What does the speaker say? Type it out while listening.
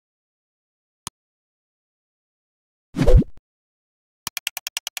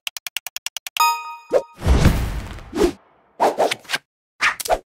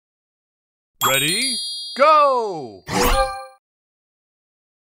Ready? Go!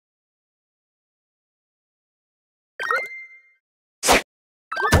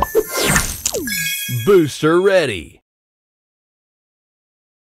 Booster ready.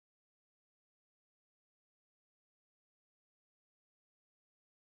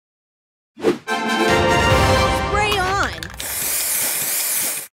 Spray on!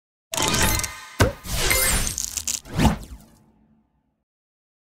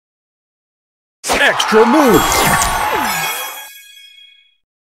 Extra move.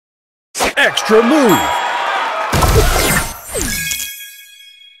 Extra move.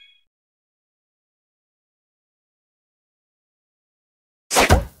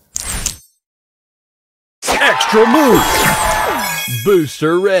 Extra move.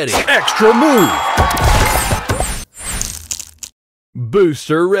 Booster ready. Extra move.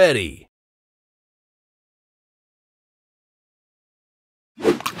 Booster ready.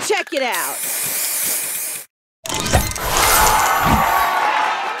 Check it out!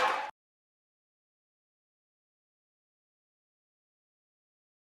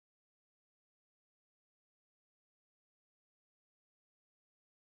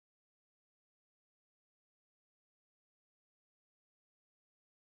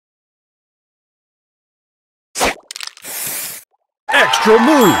 Extra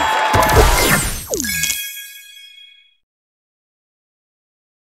move.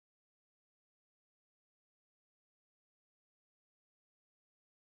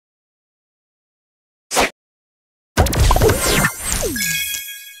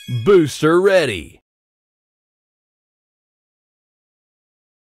 Booster ready.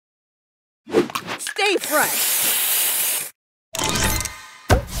 Stay fresh!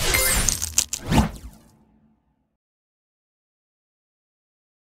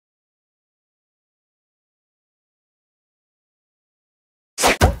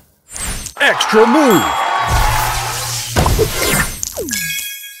 Extra move.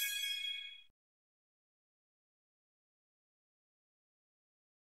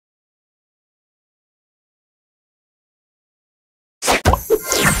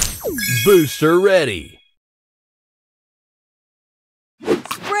 Booster ready.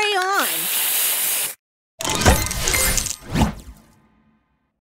 Spray on!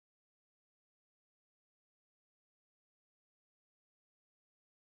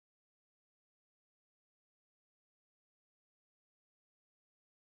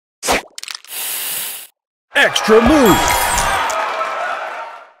 Extra move.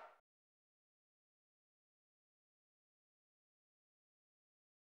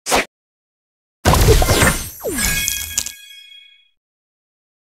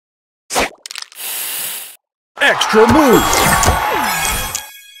 Extra move.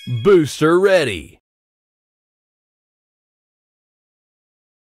 Booster ready.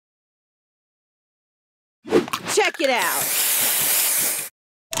 Check it out!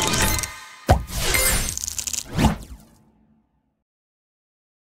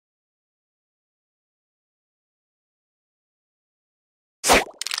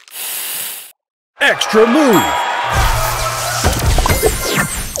 Extra move.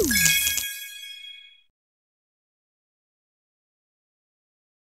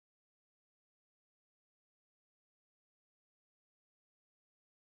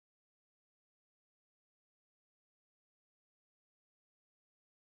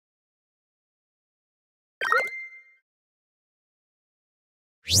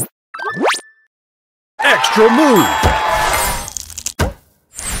 Extra move.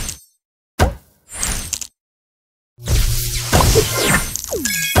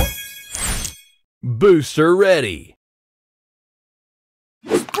 Booster ready.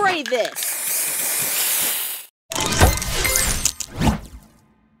 Spray this!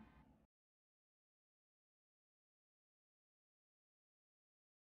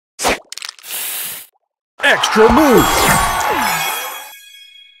 Extra move.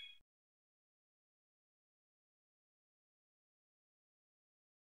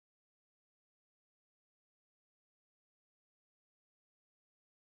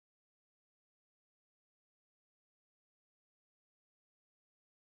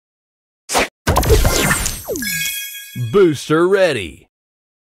 Booster ready.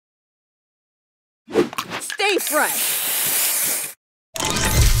 Stay fresh!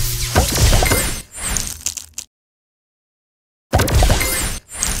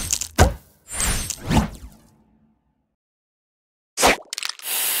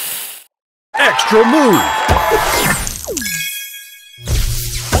 Extra move.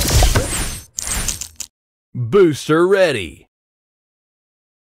 Booster ready.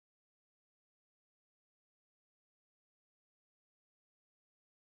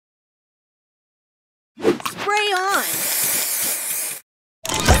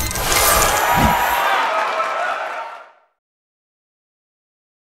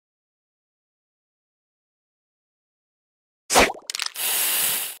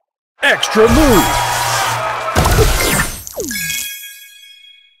 Extra move!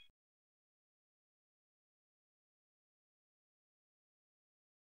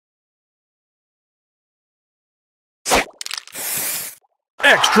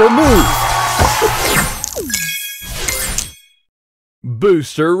 Extra move!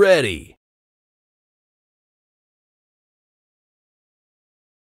 Booster ready!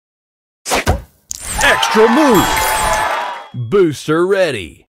 Extra move! Booster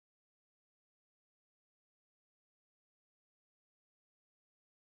ready!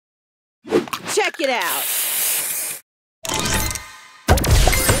 Check it out.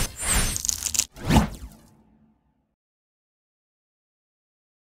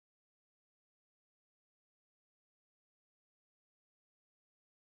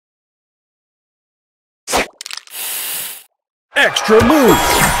 Extra move!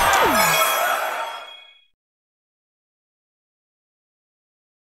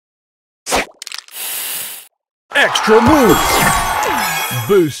 Extra move!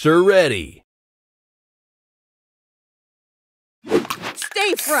 Booster ready!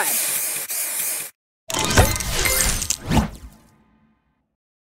 Stay fresh.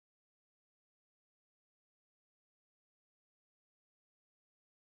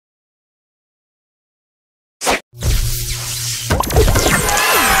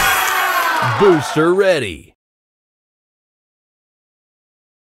 Booster ready!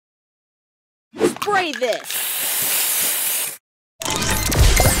 Spray this.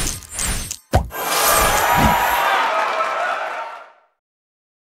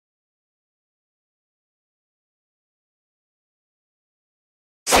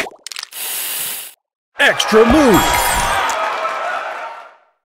 Extra move!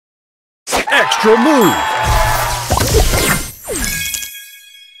 Extra move!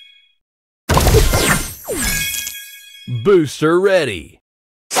 Booster ready!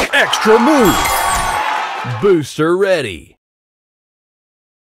 Extra move! Booster ready!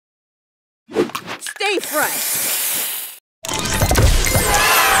 Stay fresh.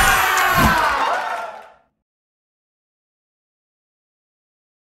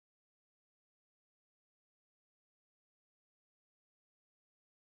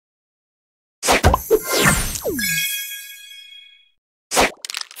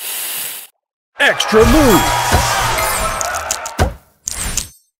 Extra move!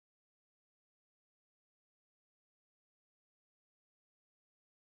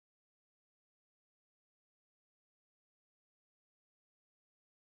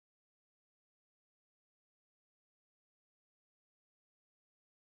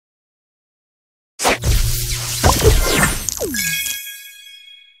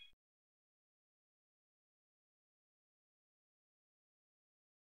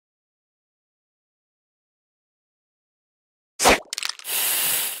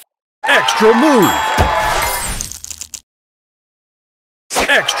 Extra move!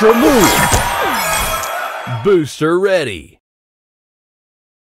 Extra move! Booster ready!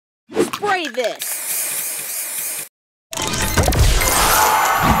 Spray this.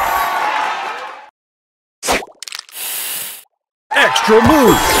 Extra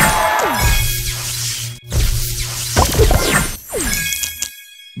move!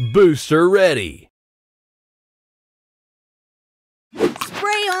 Booster ready!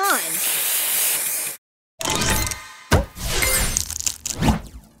 Spray on.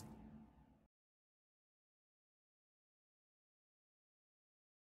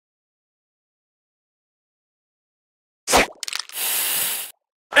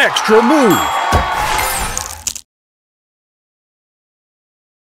 Extra move!